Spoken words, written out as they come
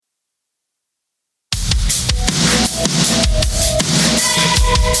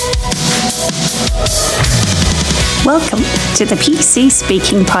Welcome to the PC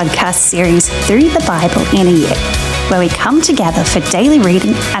Speaking podcast series Through the Bible in a Year, where we come together for daily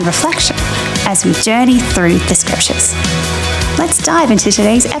reading and reflection as we journey through the scriptures. Let's dive into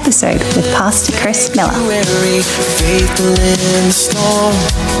today's episode with Pastor Chris Miller. Faithful in the storm,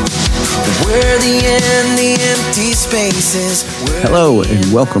 worthy in the empty spaces. Hello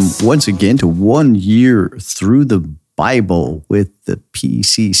and welcome once again to 1 year through the Bible with the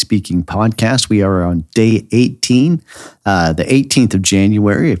PC Speaking podcast. We are on day 18, the 18th of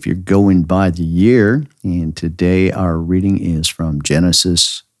January, if you're going by the year. And today our reading is from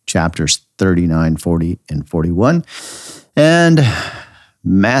Genesis chapters 39, 40, and 41, and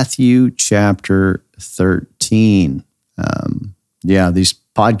Matthew chapter 13. These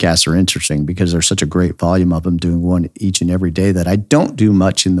podcasts are interesting because there's such a great volume of them, doing one each and every day, that I don't do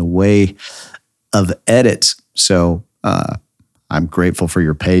much in the way of edits. So I'm grateful for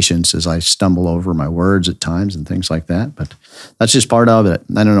your patience as I stumble over my words at times and things like that. But that's just part of it.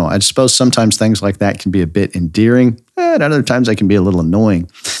 I don't know. I suppose sometimes things like that can be a bit endearing, and other times they can be a little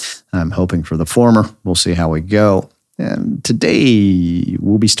annoying. I'm hoping for the former. We'll see how we go. And today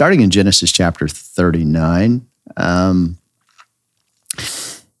we'll be starting in Genesis chapter 39.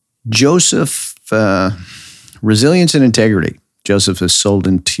 Joseph, resilience and integrity. Joseph is sold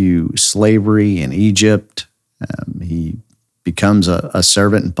into slavery in Egypt. He becomes a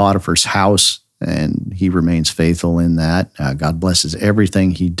servant in Potiphar's house, and he remains faithful in that. God blesses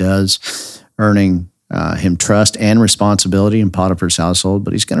everything he does, earning him trust and responsibility in Potiphar's household,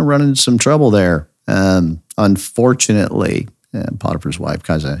 but he's going to run into some trouble there. Unfortunately, Potiphar's wife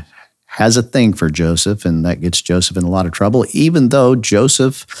has a thing for Joseph, and that gets Joseph in a lot of trouble, even though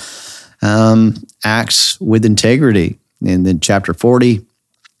Joseph acts with integrity. And then chapter 40,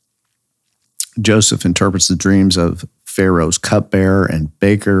 Joseph interprets the dreams of Pharaoh's cupbearer and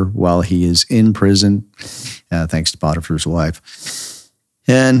baker while he is in prison, thanks to Potiphar's wife.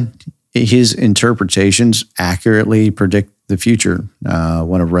 And his interpretations accurately predict the future,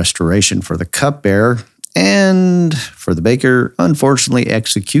 one of restoration for the cupbearer, and for the baker, unfortunately,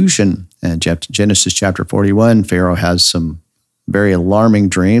 execution. Genesis chapter 41, Pharaoh has some very alarming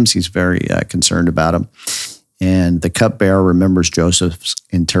dreams. He's very concerned about them. And the cupbearer remembers Joseph's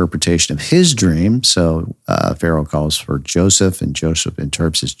interpretation of his dream. So Pharaoh calls for Joseph, and Joseph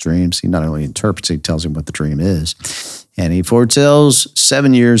interprets his dreams. He not only interprets, he tells him what the dream is. And he foretells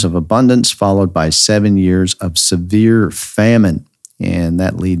 7 years of abundance, followed by 7 years of severe famine. And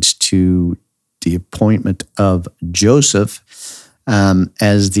that leads to the appointment of Joseph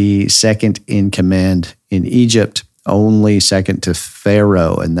as the second in command in Egypt, only second to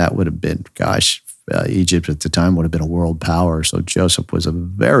Pharaoh. And that would have been, Egypt at the time would have been a world power. So Joseph was a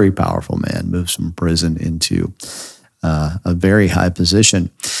very powerful man, moves from prison into a very high position.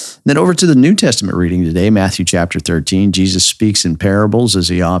 Then over to the New Testament reading today, Matthew chapter 13. Jesus speaks in parables, as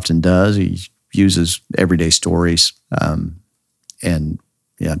he often does. He uses everyday stories and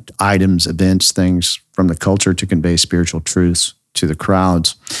items, events, things from the culture to convey spiritual truths to the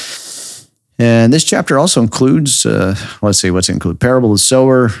crowds. And this chapter also includes, what's it include? Parable of the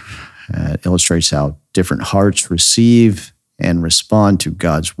sower. It illustrates how different hearts receive and respond to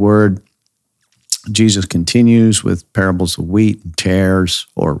God's word. Jesus continues with parables of wheat and tares,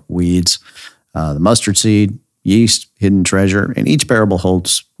 or weeds, the mustard seed, yeast, hidden treasure, and each parable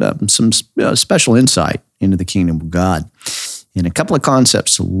holds some special insight into the kingdom of God. And a couple of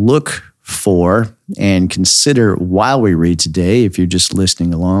concepts to look for and consider while we read today, if you're just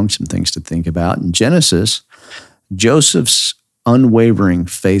listening along, some things to think about. In Genesis, Joseph's unwavering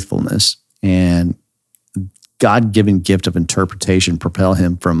faithfulness and God-given gift of interpretation propel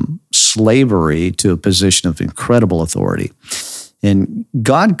him from slavery to a position of incredible authority. And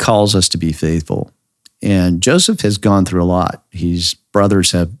God calls us to be faithful. And Joseph has gone through a lot. His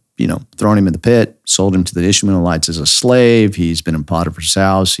brothers have, thrown him in the pit, sold him to the Ishmaelites as a slave. He's been in Potiphar's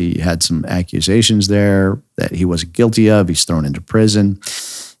house. He had some accusations there that he wasn't guilty of. He's thrown into prison.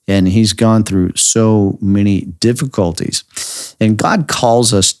 And he's gone through so many difficulties. And God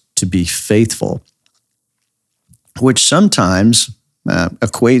calls us to be faithful, which sometimes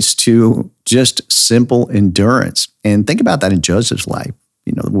equates to just simple endurance. And think about that in Joseph's life.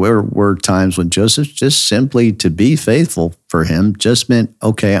 There were times when Joseph, just simply to be faithful for him just meant,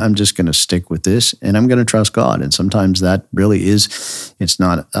 okay, I'm just going to stick with this and I'm going to trust God. And sometimes that really it's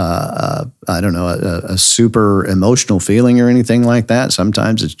not, a super emotional feeling or anything like that.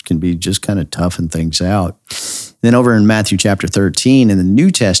 Sometimes it can be just kind of toughing things out. Then over in Matthew chapter 13 in the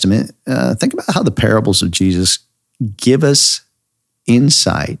New Testament, think about how the parables of Jesus give us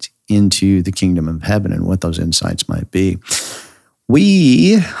insight into the kingdom of heaven and what those insights might be.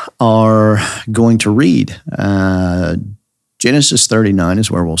 We are going to read Genesis 39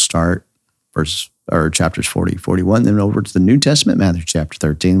 is where we'll start, chapters 40, 41, then over to the New Testament, Matthew chapter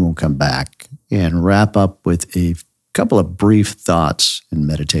 13. We'll come back and wrap up with a couple of brief thoughts and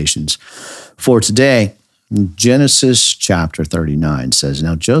meditations for today. Genesis chapter 39 says,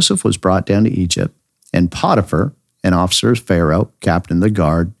 Now Joseph was brought down to Egypt, and Potiphar, an officer of Pharaoh, captain of the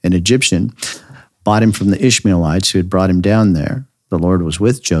guard, an Egyptian, bought him from the Ishmaelites who had brought him down there. The Lord was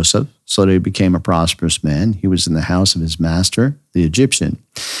with Joseph, so that he became a prosperous man. He was in the house of his master, the Egyptian.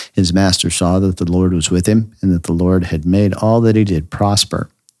 His master saw that the Lord was with him, and that the Lord had made all that he did prosper.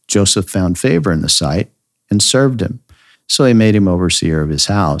 Joseph found favor in the sight and served him. So he made him overseer of his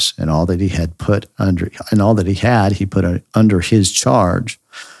house, and all that he had he put under his charge.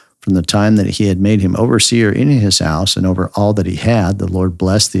 From the time that he had made him overseer in his house and over all that he had, the Lord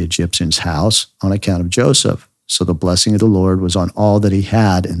blessed the Egyptian's house on account of Joseph. So the blessing of the Lord was on all that he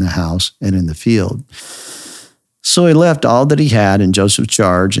had in the house and in the field. So he left all that he had in Joseph's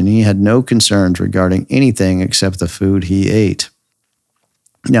charge, and he had no concerns regarding anything except the food he ate.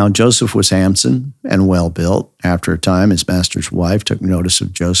 Now Joseph was handsome and well-built. After a time, his master's wife took notice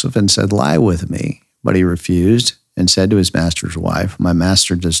of Joseph and said, Lie with me. But he refused and said to his master's wife, My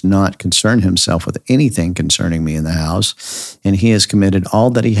master does not concern himself with anything concerning me in the house, and he has committed all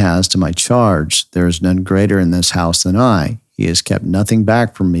that he has to my charge. There is none greater in this house than I. He has kept nothing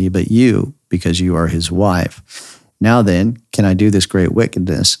back from me but you, because you are his wife. Now then, can I do this great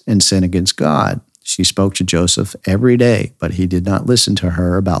wickedness and sin against God? She spoke to Joseph every day, but he did not listen to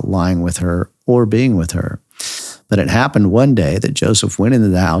her about lying with her or being with her. But it happened one day that Joseph went into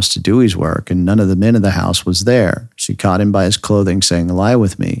the house to do his work, and none of the men of the house was there. She caught him by his clothing, saying, Lie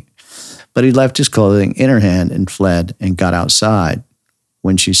with me. But he left his clothing in her hand and fled and got outside.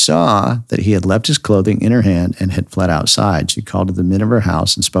 When she saw that he had left his clothing in her hand and had fled outside, she called to the men of her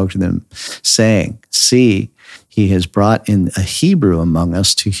house and spoke to them, saying, See, he has brought in a Hebrew among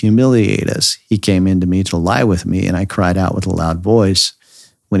us to humiliate us. He came in to me to lie with me, and I cried out with a loud voice.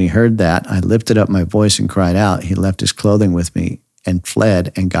 When he heard that, I lifted up my voice and cried out. He left his clothing with me and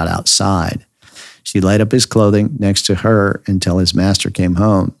fled and got outside. She laid up his clothing next to her until his master came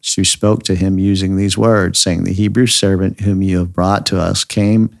home. She spoke to him using these words, saying, The Hebrew servant whom you have brought to us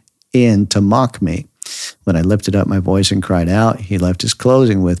came in to mock me. When I lifted up my voice and cried out, he left his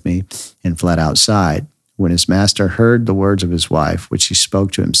clothing with me and fled outside. When his master heard the words of his wife, which she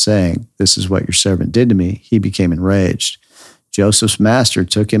spoke to him, saying, This is what your servant did to me, he became enraged. Joseph's master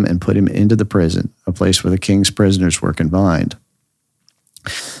took him and put him into the prison, a place where the king's prisoners were confined.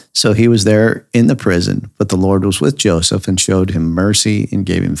 So he was there in the prison, but the Lord was with Joseph and showed him mercy and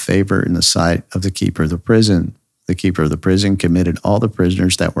gave him favor in the sight of the keeper of the prison. The keeper of the prison committed all the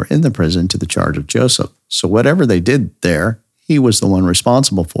prisoners that were in the prison to the charge of Joseph. So whatever they did there, he was the one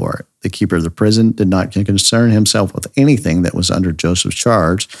responsible for it. The keeper of the prison did not concern himself with anything that was under Joseph's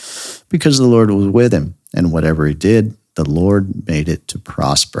charge, because the Lord was with him, and whatever he did, the Lord made it to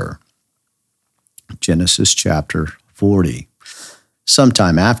prosper. Genesis chapter 40.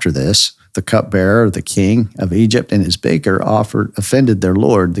 Sometime after this, the cupbearer, the king of Egypt, and his baker offended their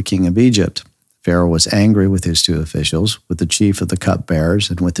lord, the king of Egypt. Pharaoh was angry with his two officials, with the chief of the cupbearers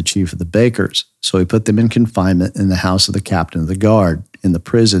and with the chief of the bakers. So he put them in confinement in the house of the captain of the guard, in the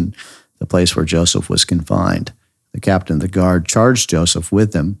prison, the place where Joseph was confined. The captain of the guard charged Joseph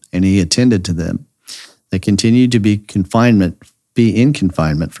with them, and he attended to them. They continued to be in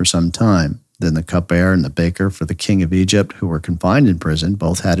confinement for some time. Then the cupbearer and the baker for the king of Egypt, who were confined in prison,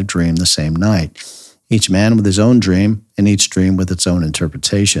 both had a dream the same night, each man with his own dream, and each dream with its own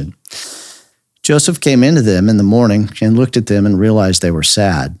interpretation. Joseph came into them in the morning and looked at them and realized they were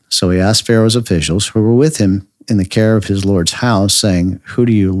sad. So he asked Pharaoh's officials who were with him in the care of his lord's house, saying,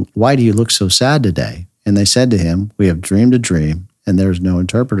 Why do you look so sad today? And they said to him, We have dreamed a dream, and there is no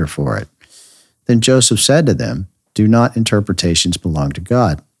interpreter for it. Then Joseph said to them, Do not interpretations belong to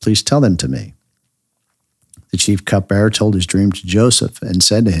God? Please tell them to me. The chief cupbearer told his dream to Joseph and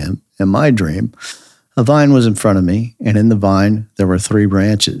said to him, In my dream, a vine was in front of me, and in the vine there were 3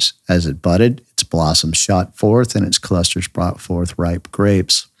 branches. As it budded, its blossoms shot forth, and its clusters brought forth ripe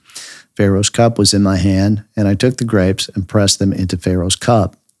grapes. Pharaoh's cup was in my hand, and I took the grapes and pressed them into Pharaoh's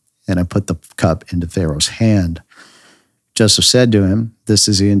cup, and I put the cup into Pharaoh's hand. Joseph said to him, This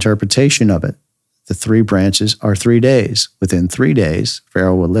is the interpretation of it. The 3 branches are 3 days. Within 3 days,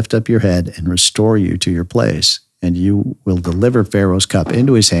 Pharaoh will lift up your head and restore you to your place, and you will deliver Pharaoh's cup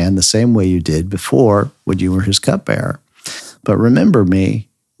into his hand the same way you did before when you were his cupbearer. But remember me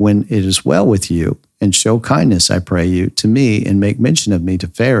when it is well with you, and show kindness, I pray you, to me, and make mention of me to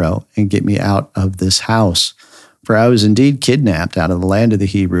Pharaoh, and get me out of this house. for I was indeed kidnapped out of the land of the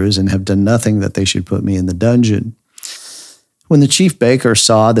Hebrews and have done nothing that they should put me in the dungeon." When the chief baker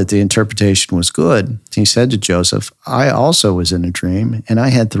saw that the interpretation was good, he said to Joseph, "I also was in a dream, and I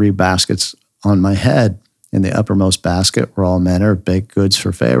had 3 baskets on my head. In the uppermost basket were all manner of baked goods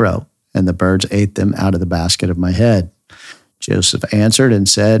for Pharaoh, and the birds ate them out of the basket of my head." Joseph answered and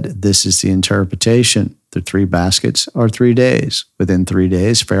said, "This is the interpretation. The 3 baskets are 3 days. Within 3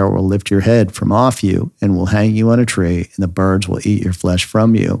 days, Pharaoh will lift your head from off you and will hang you on a tree, and the birds will eat your flesh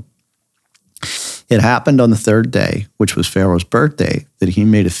from you." It happened on the 3rd day, which was Pharaoh's birthday, that he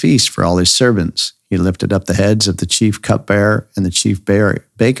made a feast for all his servants. He lifted up the heads of the chief cupbearer and the chief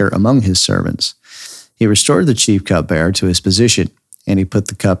baker among his servants. He restored the chief cupbearer to his position, and he put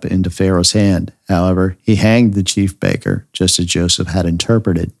the cup into Pharaoh's hand. However, he hanged the chief baker, just as Joseph had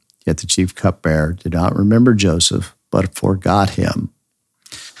interpreted. Yet the chief cupbearer did not remember Joseph, but forgot him.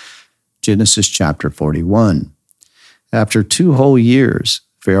 Genesis chapter 41. After 2 whole years,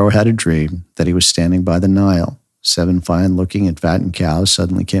 Pharaoh had a dream that he was standing by the Nile. 7 fine-looking and fattened cows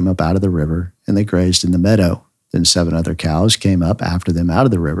suddenly came up out of the river, and they grazed in the meadow. Then 7 other cows came up after them out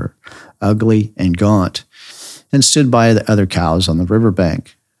of the river, ugly and gaunt, and stood by the other cows on the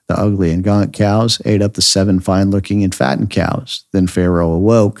riverbank. The ugly and gaunt cows ate up the 7 fine-looking and fattened cows. Then Pharaoh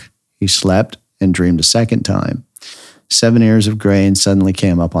awoke. He slept and dreamed a second time. 7 ears of grain suddenly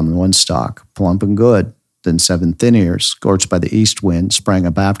came up on one stalk, plump and good. Then 7 thin ears, scorched by the east wind, sprang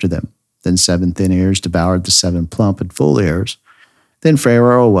up after them. Then 7 thin ears devoured the 7 plump and full ears. Then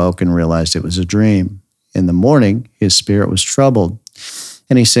Pharaoh awoke and realized it was a dream. In the morning, his spirit was troubled,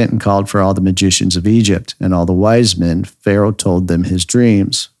 and he sent and called for all the magicians of Egypt and all the wise men. Pharaoh told them his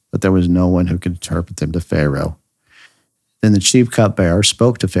dreams, but there was no one who could interpret them to Pharaoh. Then the chief cupbearer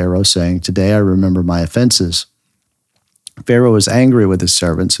spoke to Pharaoh, saying, "Today I remember my offenses." Pharaoh was angry with his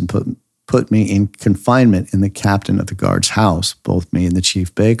servants and put me in confinement in the captain of the guard's house, both me and the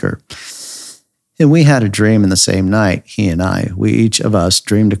chief baker. And we had a dream in the same night, he and I. We each of us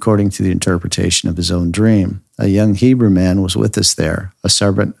dreamed according to the interpretation of his own dream. A young Hebrew man was with us there, a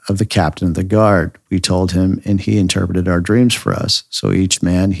servant of the captain of the guard. We told him, and he interpreted our dreams for us. So each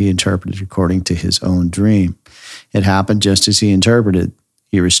man he interpreted according to his own dream. It happened just as he interpreted.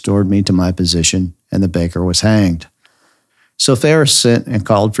 He restored me to my position, and the baker was hanged. So Pharaoh sent and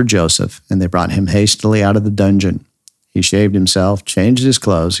called for Joseph, and they brought him hastily out of the dungeon. He shaved himself, changed his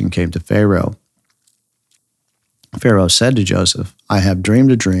clothes, and came to Pharaoh. Pharaoh said to Joseph, "I have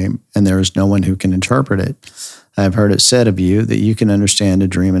dreamed a dream, and there is no one who can interpret it. I have heard it said of you that you can understand a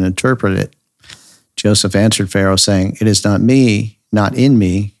dream and interpret it." Joseph answered Pharaoh, saying, "It is not me, not in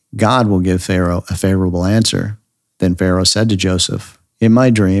me. God will give Pharaoh a favorable answer." Then Pharaoh said to Joseph, "In my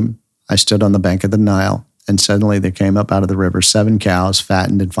dream, I stood on the bank of the Nile, and suddenly there came up out of the river 7 cows,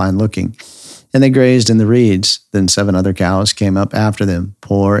 fattened and fine-looking, and they grazed in the reeds. Then 7 other cows came up after them,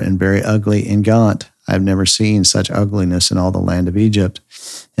 poor and very ugly and gaunt. I have never seen such ugliness in all the land of Egypt.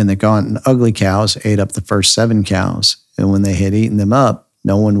 And the gaunt and ugly cows ate up the first 7 cows, and when they had eaten them up,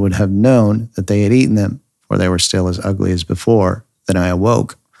 no one would have known that they had eaten them, for they were still as ugly as before. Then I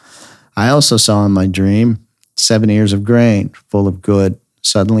awoke. I also saw in my dream 7 ears of grain, full of good,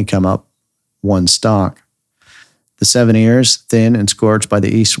 suddenly come up one stalk. The 7 ears, thin and scorched by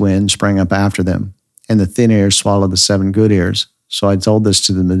the east wind, sprang up after them, and the thin ears swallowed the 7 good ears. So I told this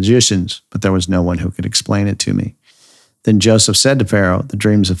to the magicians, but there was no one who could explain it to me. Then Joseph said to Pharaoh, "The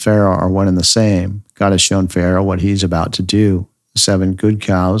dreams of Pharaoh are one and the same. God has shown Pharaoh what he's about to do. The 7 good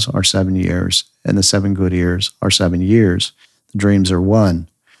cows are 7 years, and the 7 good ears are 7 years. The dreams are one.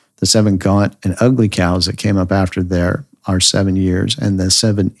 The 7 gaunt and ugly cows that came up after there are 7 years, and the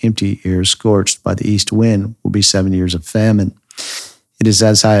 7 empty ears scorched by the east wind will be 7 years of famine. It is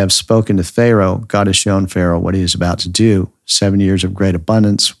as I have spoken to Pharaoh. God has shown Pharaoh what he is about to do. 7 years of great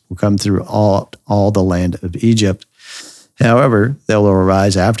abundance will come through all the land of Egypt. However, there will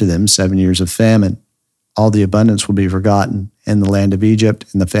arise after them 7 years of famine. All the abundance will be forgotten in the land of Egypt,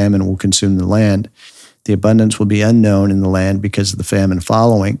 and the famine will consume the land. The abundance will be unknown in the land because of the famine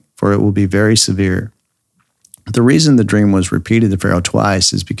following, for it will be very severe. The reason the dream was repeated to Pharaoh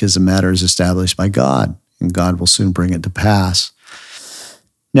twice is because the matter is established by God, and God will soon bring it to pass.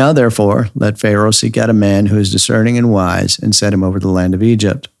 Now, therefore, let Pharaoh seek out a man who is discerning and wise, and set him over the land of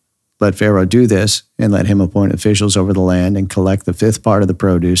Egypt. Let Pharaoh do this, and let him appoint officials over the land, and collect the 5th part of the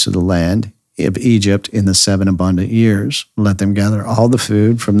produce of the land of Egypt in the 7 abundant years. Let them gather all the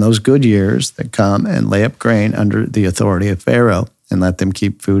food from those good years that come, and lay up grain under the authority of Pharaoh, and let them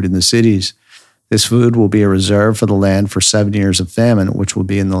keep food in the cities. This food will be a reserve for the land for 7 years of famine, which will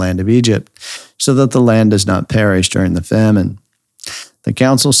be in the land of Egypt, so that the land does not perish during the famine. The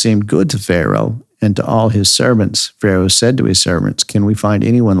counsel seemed good to Pharaoh, And to all his servants, Pharaoh said to his servants, "Can we find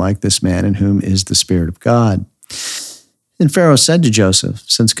anyone like this man in whom is the Spirit of God?" And Pharaoh said to Joseph,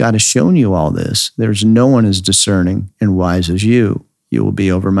 "Since God has shown you all this, there is no one as discerning and wise as you. You will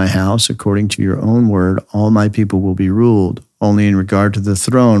be over my house. According to your own word, all my people will be ruled. Only in regard to the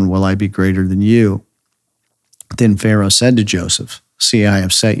throne will I be greater than you." Then Pharaoh said to Joseph, "See, I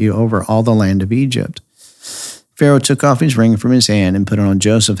have set you over all the land of Egypt." Pharaoh took off his ring from his hand and put it on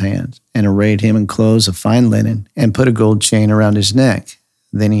Joseph's hand, and arrayed him in clothes of fine linen, and put a gold chain around his neck.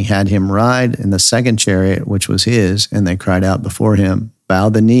 Then he had him ride in the second chariot, which was his, and they cried out before him, "Bow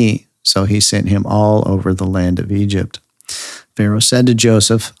the knee." So he sent him all over the land of Egypt. Pharaoh said to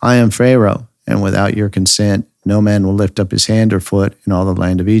Joseph, "I am Pharaoh, and without your consent, no man will lift up his hand or foot in all the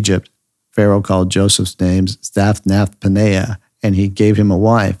land of Egypt." Pharaoh called Joseph's name Zaphnath-Paneah, and he gave him a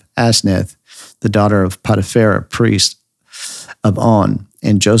wife, Asenath, the daughter of Potiphar, priest of On.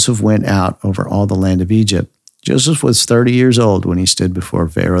 And Joseph went out over all the land of Egypt. Joseph was 30 years old when he stood before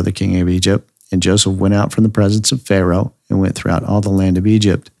Pharaoh, the king of Egypt. And Joseph went out from the presence of Pharaoh and went throughout all the land of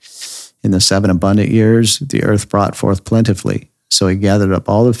Egypt. In the 7 abundant years, the earth brought forth plentifully. So he gathered up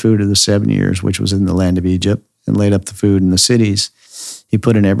all the food of the 7 years which was in the land of Egypt, and laid up the food in the cities. He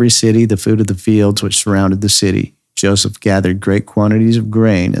put in every city the food of the fields which surrounded the city. Joseph gathered great quantities of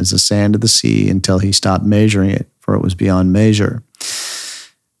grain as the sand of the sea until he stopped measuring it, for it was beyond measure.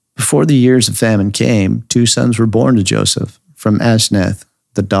 Before the years of famine came, 2 sons were born to Joseph. From Asenath,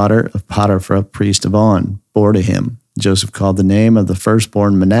 the daughter of Potiphar, priest of On, bore to him. Joseph called the name of the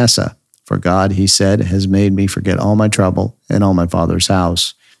firstborn Manasseh. "For God," he said, "has made me forget all my trouble and all my father's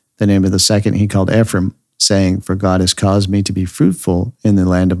house." The name of the second he called Ephraim, saying, "For God has caused me to be fruitful in the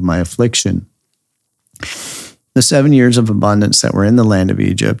land of my affliction." The 7 years of abundance that were in the land of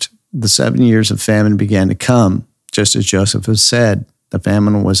Egypt, the 7 years of famine began to come, just as Joseph had said. The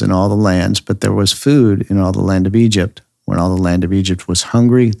famine was in all the lands, but there was food in all the land of Egypt. When all the land of Egypt was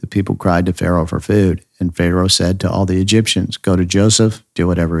hungry, the people cried to Pharaoh for food. And Pharaoh said to all the Egyptians, "Go to Joseph, do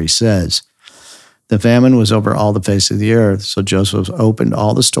whatever he says." The famine was over all the face of the earth, so Joseph opened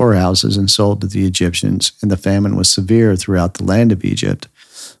all the storehouses and sold to the Egyptians, and the famine was severe throughout the land of Egypt.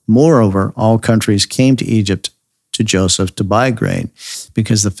 Moreover, all countries came to Egypt to Joseph to buy grain,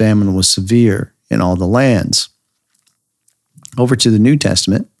 because the famine was severe in all the lands. Over to the New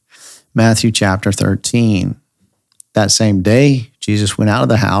Testament, Matthew chapter 13. That same day, Jesus went out of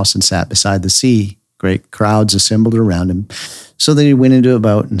the house and sat beside the sea. Great crowds assembled around him, so that he went into a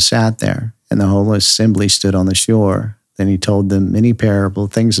boat and sat there, and the whole assembly stood on the shore. Then he told them many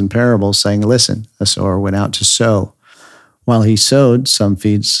things in parables, saying, "Listen, a sower went out to sow. While he sowed, some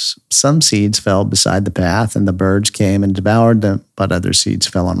seeds fell beside the path, and the birds came and devoured them. But other seeds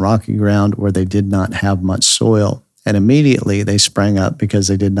fell on rocky ground where they did not have much soil. And immediately they sprang up because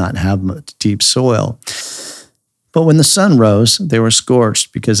they did not have much deep soil. But when the sun rose, they were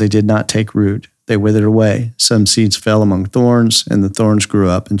scorched because they did not take root. They withered away. Some seeds fell among thorns, and the thorns grew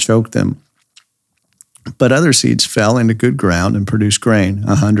up and choked them. But other seeds fell into good ground and produced grain,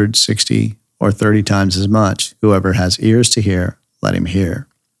 100, 60, or 30 times as much. Whoever has ears to hear, let him hear."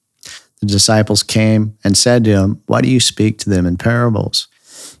 The disciples came and said to him, "Why do you speak to them in parables?"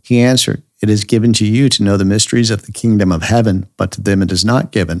 He answered, "It is given to you to know the mysteries of the kingdom of heaven, but to them it is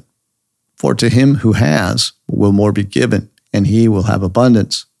not given. For to him who has will more be given, and he will have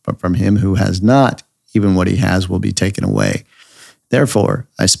abundance. But from him who has not, even what he has will be taken away. Therefore,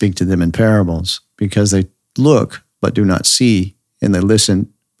 I speak to them in parables, because they look but do not see, and they listen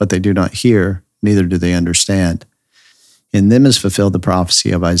but they do not hear, neither do they understand. In them is fulfilled the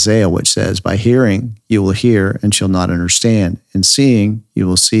prophecy of Isaiah, which says, By hearing you will hear and shall not understand, and seeing you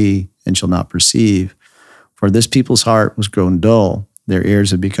will see and shall not perceive. For this people's heart was grown dull, their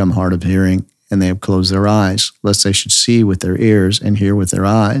ears have become hard of hearing, and they have closed their eyes, lest they should see with their ears and hear with their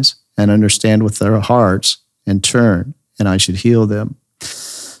eyes, and understand with their hearts, and turn, and I should heal them.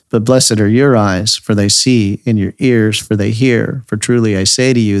 But blessed are your eyes, for they see, and your ears, for they hear. For truly I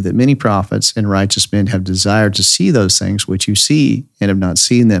say to you that many prophets and righteous men have desired to see those things which you see, and have not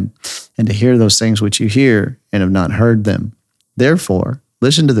seen them, and to hear those things which you hear, and have not heard them. Therefore,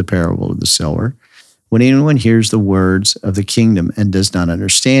 listen to the parable of the sower. When anyone hears the words of the kingdom and does not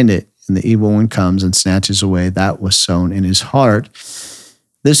understand it, and the evil one comes and snatches away that was sown in his heart,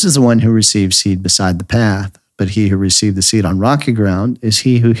 this is the one who receives seed beside the path. But he who received the seed on rocky ground is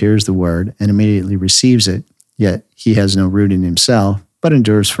he who hears the word and immediately receives it. Yet he has no root in himself, but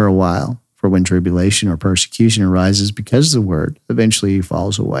endures for a while. For when tribulation or persecution arises because of the word, eventually he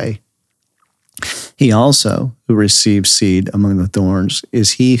falls away. He also, who receives seed among the thorns,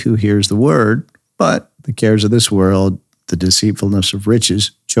 is he who hears the word, but the cares of this world, the deceitfulness of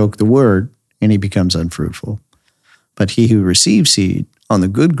riches, choke the word, and he becomes unfruitful. But he who receives seed on the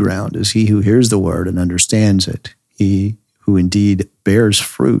good ground is he who hears the word and understands it. He who indeed bears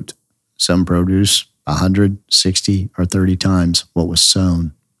fruit, some produce 100, 60, or 30 times what was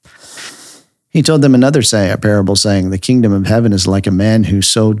sown. He told them another parable saying, the kingdom of heaven is like a man who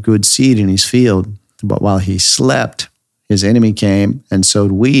sowed good seed in his field. But while he slept, his enemy came and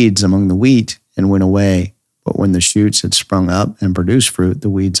sowed weeds among the wheat and went away. But when the shoots had sprung up and produced fruit, the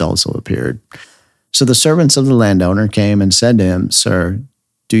weeds also appeared. So the servants of the landowner came and said to him, Sir,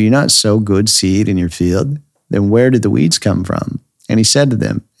 do you not sow good seed in your field? Then where did the weeds come from? And he said to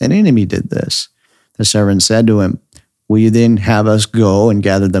them, An enemy did this. The servant said to him, Will you then have us go and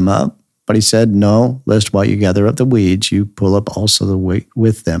gather them up? But he said, No, lest while you gather up the weeds, you pull up also the wheat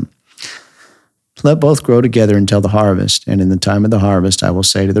with them. Let both grow together until the harvest, and in the time of the harvest I will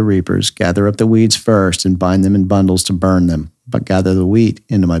say to the reapers, Gather up the weeds first and bind them in bundles to burn them, but gather the wheat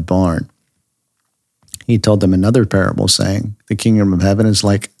into my barn. He told them another parable, saying, The kingdom of heaven is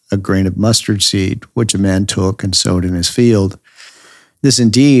like a grain of mustard seed, which a man took and sowed in his field. This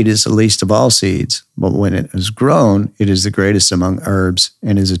indeed is the least of all seeds, but when it is grown, it is the greatest among herbs,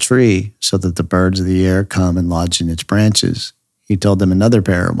 and is a tree, so that the birds of the air come and lodge in its branches. He told them another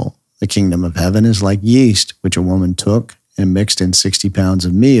parable. The kingdom of heaven is like yeast, which a woman took and mixed in 60 pounds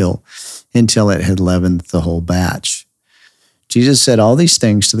of meal, until it had leavened the whole batch. Jesus said all these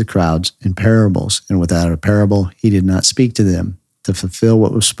things to the crowds in parables, and without a parable he did not speak to them, to fulfill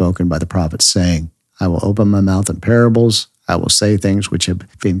what was spoken by the prophets, saying, I will open my mouth in parables, I will say things which have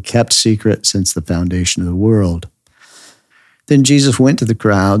been kept secret since the foundation of the world. Then Jesus sent the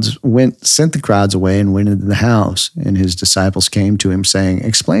crowds away and went into the house, and his disciples came to him, saying,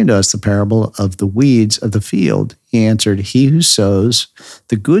 Explain to us the parable of the weeds of the field. He answered, He who sows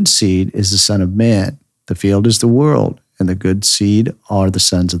the good seed is the Son of Man. The field is the world, and the good seed are the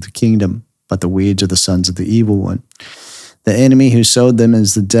sons of the kingdom, but the weeds are the sons of the evil one. The enemy who sowed them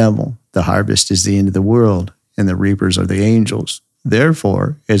is the devil. The harvest is the end of the world, and the reapers are the angels.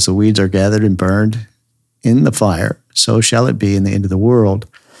 Therefore, as the weeds are gathered and burned in the fire, so shall it be in the end of the world.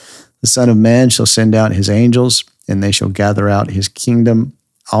 The Son of Man shall send out his angels, and they shall gather out his kingdom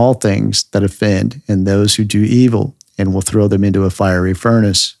all things that offend and those who do evil, and will throw them into a fiery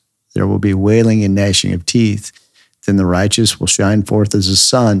furnace. There will be wailing and gnashing of teeth. Then the righteous will shine forth as the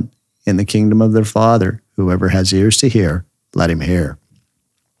sun in the kingdom of their Father. Whoever has ears to hear, let him hear.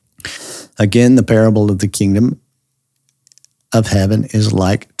 Again, the parable of the kingdom of heaven is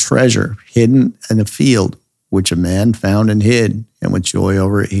like treasure hidden in a field, which a man found and hid, and with joy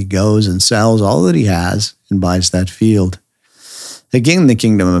over it he goes and sells all that he has and buys that field. Again, the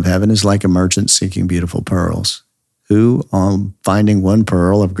kingdom of heaven is like a merchant seeking beautiful pearls, who, on finding one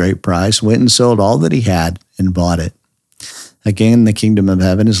pearl of great price, went and sold all that he had and bought it. Again, the kingdom of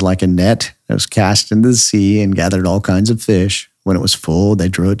heaven is like a net that was cast into the sea and gathered all kinds of fish. When it was full, they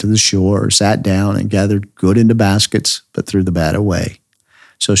drew it to the shore, sat down, and gathered good into baskets, but threw the bad away.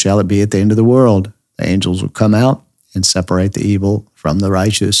 So shall it be at the end of the world. The angels will come out and separate the evil from the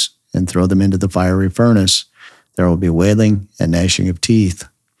righteous and throw them into the fiery furnace. There will be wailing and gnashing of teeth.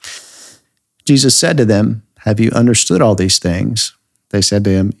 Jesus said to them, Have you understood all these things? They said to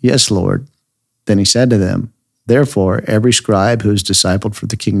him, Yes, Lord. Then he said to them, Therefore, every scribe who is discipled for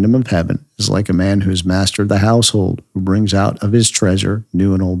the kingdom of heaven is like a man who is master of the household, who brings out of his treasure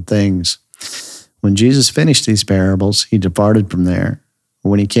new and old things. When Jesus finished these parables, he departed from there.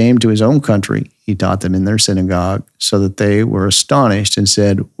 When he came to his own country, he taught them in their synagogue, so that they were astonished and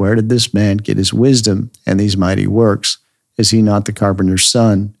said, Where did this man get his wisdom and these mighty works? Is he not the carpenter's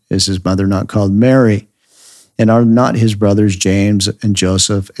son? Is his mother not called Mary? And are not his brothers James and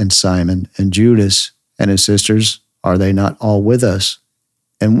Joseph and Simon and Judas and his sisters? Are they not all with us?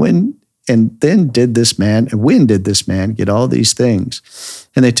 When did this man get all these things?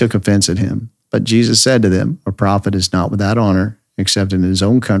 And they took offense at him. But Jesus said to them, A prophet is not without honor, except in his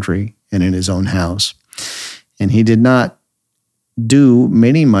own country and in his own house. And he did not do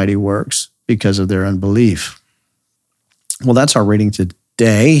many mighty works because of their unbelief. Well, that's our reading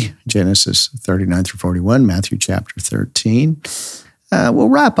today, Genesis 39 through 41, Matthew chapter 13. We'll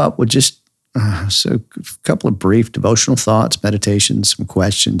wrap up with just a couple of brief devotional thoughts, meditations, some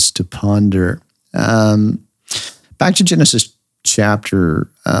questions to ponder. Back to Genesis chapter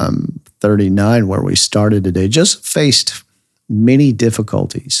 39, where we started today. Joseph faced many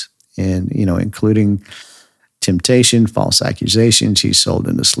difficulties, and including temptation, false accusations. He's sold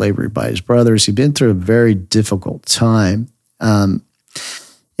into slavery by his brothers. He'd been through a very difficult time. And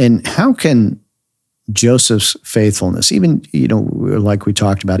how can Joseph's faithfulness, even, like we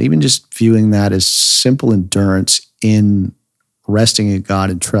talked about, even just viewing that as simple endurance in resting in God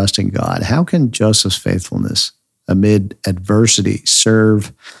and trusting God, how can Joseph's faithfulness amid adversity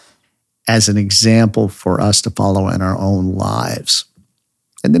serve as an example for us to follow in our own lives?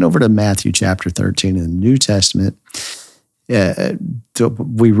 And then over to Matthew chapter 13 in the New Testament,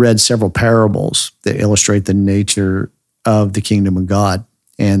 we read several parables that illustrate the nature of the kingdom of God.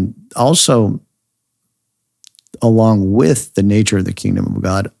 And also, along with the nature of the kingdom of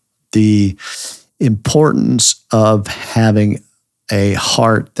God, the importance of having a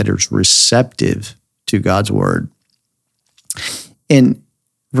heart that is receptive to God's word. And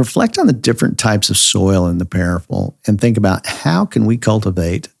reflect on the different types of soil in the parable and think about how can we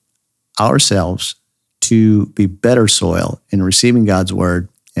cultivate ourselves to be better soil in receiving God's word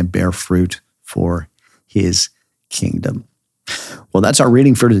and bear fruit for his kingdom. Well, that's our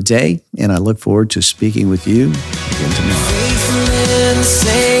reading for today, and I look forward to speaking with you again tomorrow.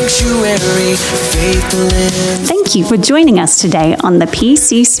 Thank you for joining us today on the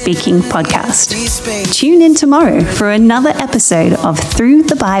PC Speaking podcast. Tune in tomorrow for another episode of Through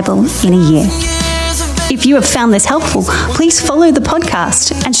the Bible in a Year. If you have found this helpful, please follow the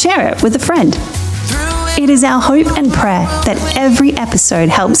podcast and share it with a friend. It is our hope and prayer that every episode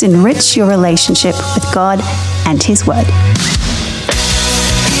helps enrich your relationship with God and His Word. Even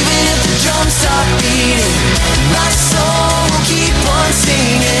if the drums stop beating, my soul